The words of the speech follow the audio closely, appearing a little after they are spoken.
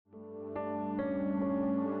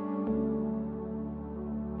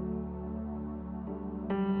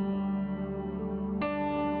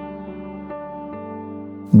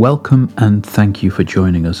Welcome and thank you for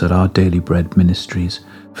joining us at Our Daily Bread Ministries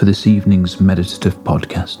for this evening's meditative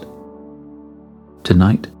podcast.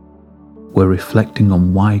 Tonight, we're reflecting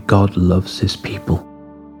on why God loves His people.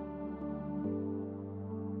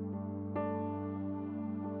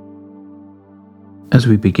 As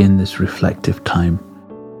we begin this reflective time,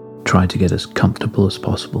 try to get as comfortable as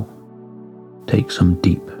possible. Take some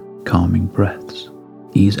deep, calming breaths.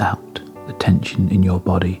 Ease out the tension in your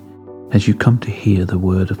body as you come to hear the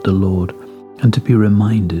word of the Lord and to be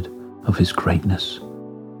reminded of His greatness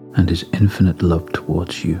and His infinite love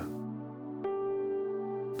towards you.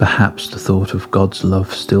 Perhaps the thought of God's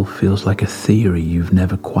love still feels like a theory you've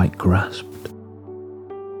never quite grasped.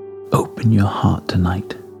 Open your heart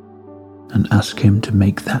tonight and ask Him to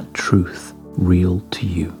make that truth real to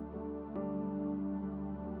you.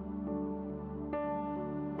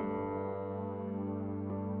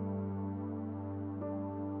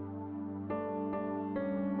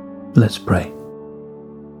 Let's pray.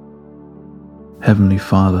 Heavenly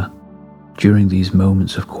Father, during these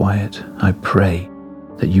moments of quiet, I pray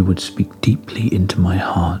that you would speak deeply into my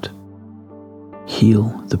heart, heal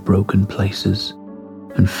the broken places,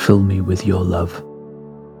 and fill me with your love.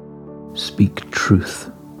 Speak truth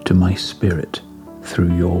to my spirit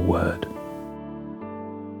through your word.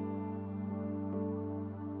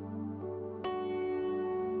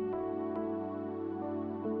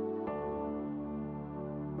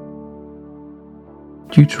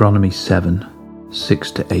 Deuteronomy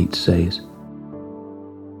 7:6-8 says,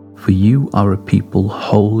 "For you are a people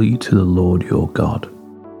holy to the Lord your God.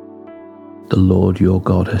 The Lord your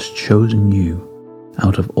God has chosen you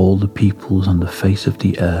out of all the peoples on the face of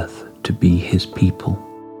the earth to be His people,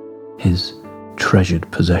 His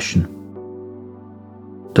treasured possession.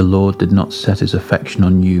 The Lord did not set His affection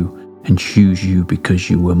on you and choose you because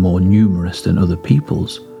you were more numerous than other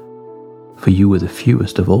peoples, for you were the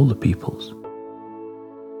fewest of all the peoples.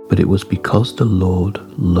 But it was because the Lord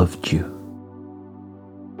loved you."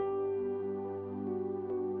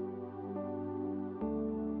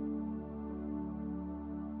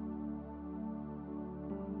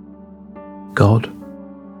 God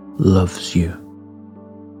loves you.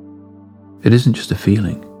 It isn't just a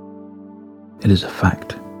feeling, it is a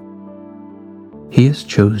fact. He has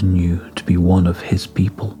chosen you to be one of His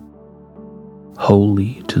people,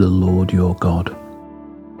 holy to the Lord your God,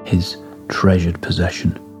 His treasured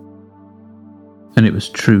possession. And it was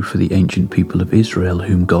true for the ancient people of Israel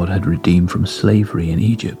whom God had redeemed from slavery in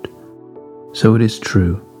Egypt. So it is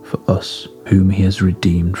true for us whom He has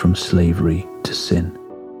redeemed from slavery to sin.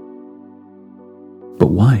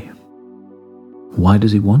 But why? Why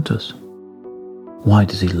does He want us? Why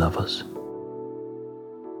does He love us?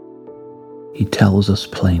 He tells us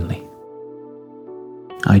plainly,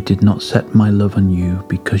 "I did not set my love on you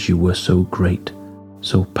because you were so great,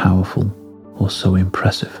 so powerful, or so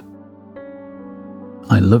impressive.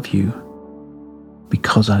 I love you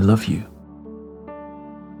because I love you."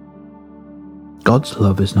 God's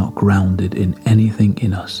love is not grounded in anything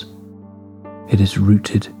in us. It is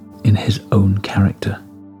rooted in His own character.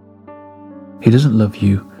 He doesn't love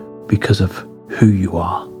you because of who you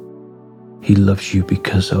are. He loves you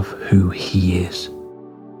because of who He is.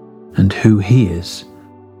 And who He is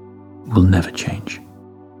will never change.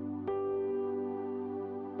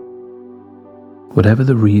 Whatever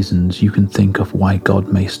the reasons you can think of why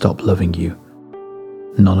God may stop loving you,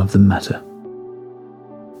 none of them matter.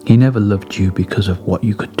 He never loved you because of what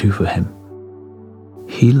you could do for Him.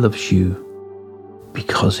 He loves you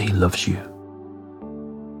because He loves you.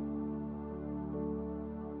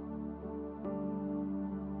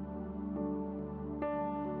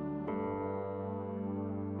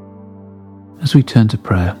 As we turn to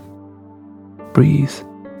prayer, breathe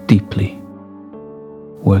deeply,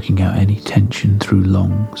 working out any tension through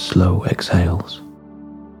long, slow exhales.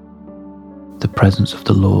 The presence of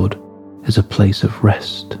the Lord is a place of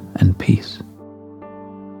rest and peace.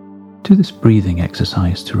 Do this breathing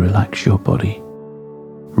exercise to relax your body,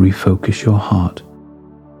 refocus your heart,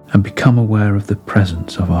 and become aware of the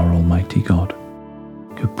presence of our Almighty God,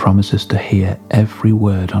 who promises to hear every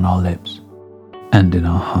word on our lips and in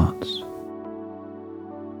our hearts.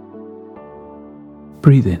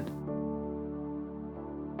 Breathe in.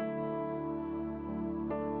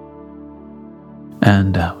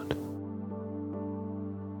 And out.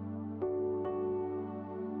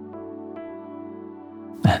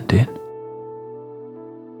 And in.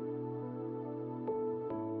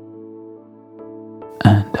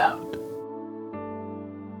 And out.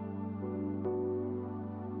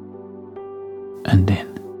 And in.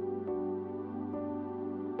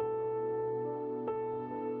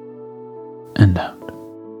 And out.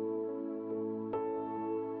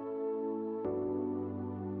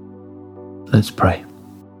 Let's pray.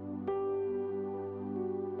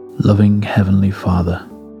 Loving Heavenly Father,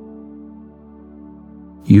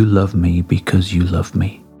 you love me because you love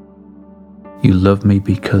me. You love me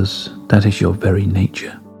because that is your very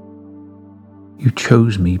nature. You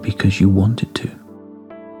chose me because you wanted to.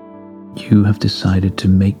 You have decided to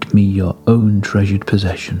make me your own treasured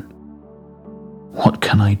possession. What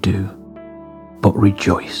can I do but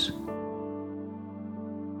rejoice?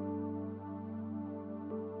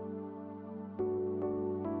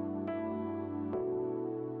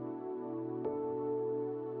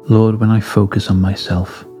 Lord, when I focus on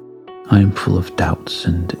myself, I am full of doubts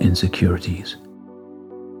and insecurities.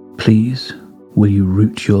 Please, will you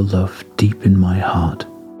root your love deep in my heart?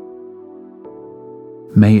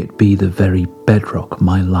 May it be the very bedrock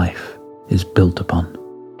my life is built upon.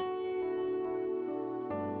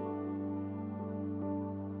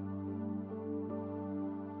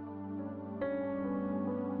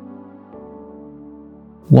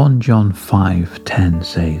 1 John 5:10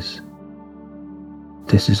 says,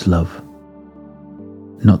 "This is love,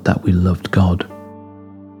 not that we loved God,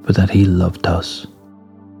 but that He loved us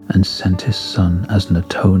and sent His Son as an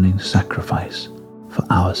atoning sacrifice for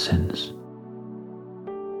our sins."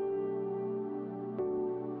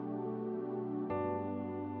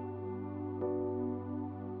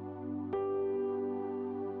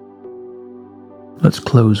 Let's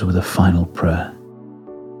close with a final prayer.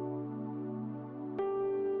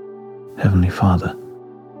 Heavenly Father,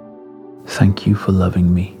 thank you for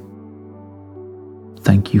loving me.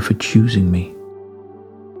 Thank you for choosing me.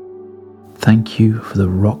 Thank you for the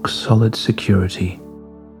rock-solid security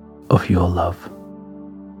of your love.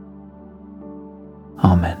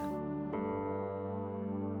 Amen.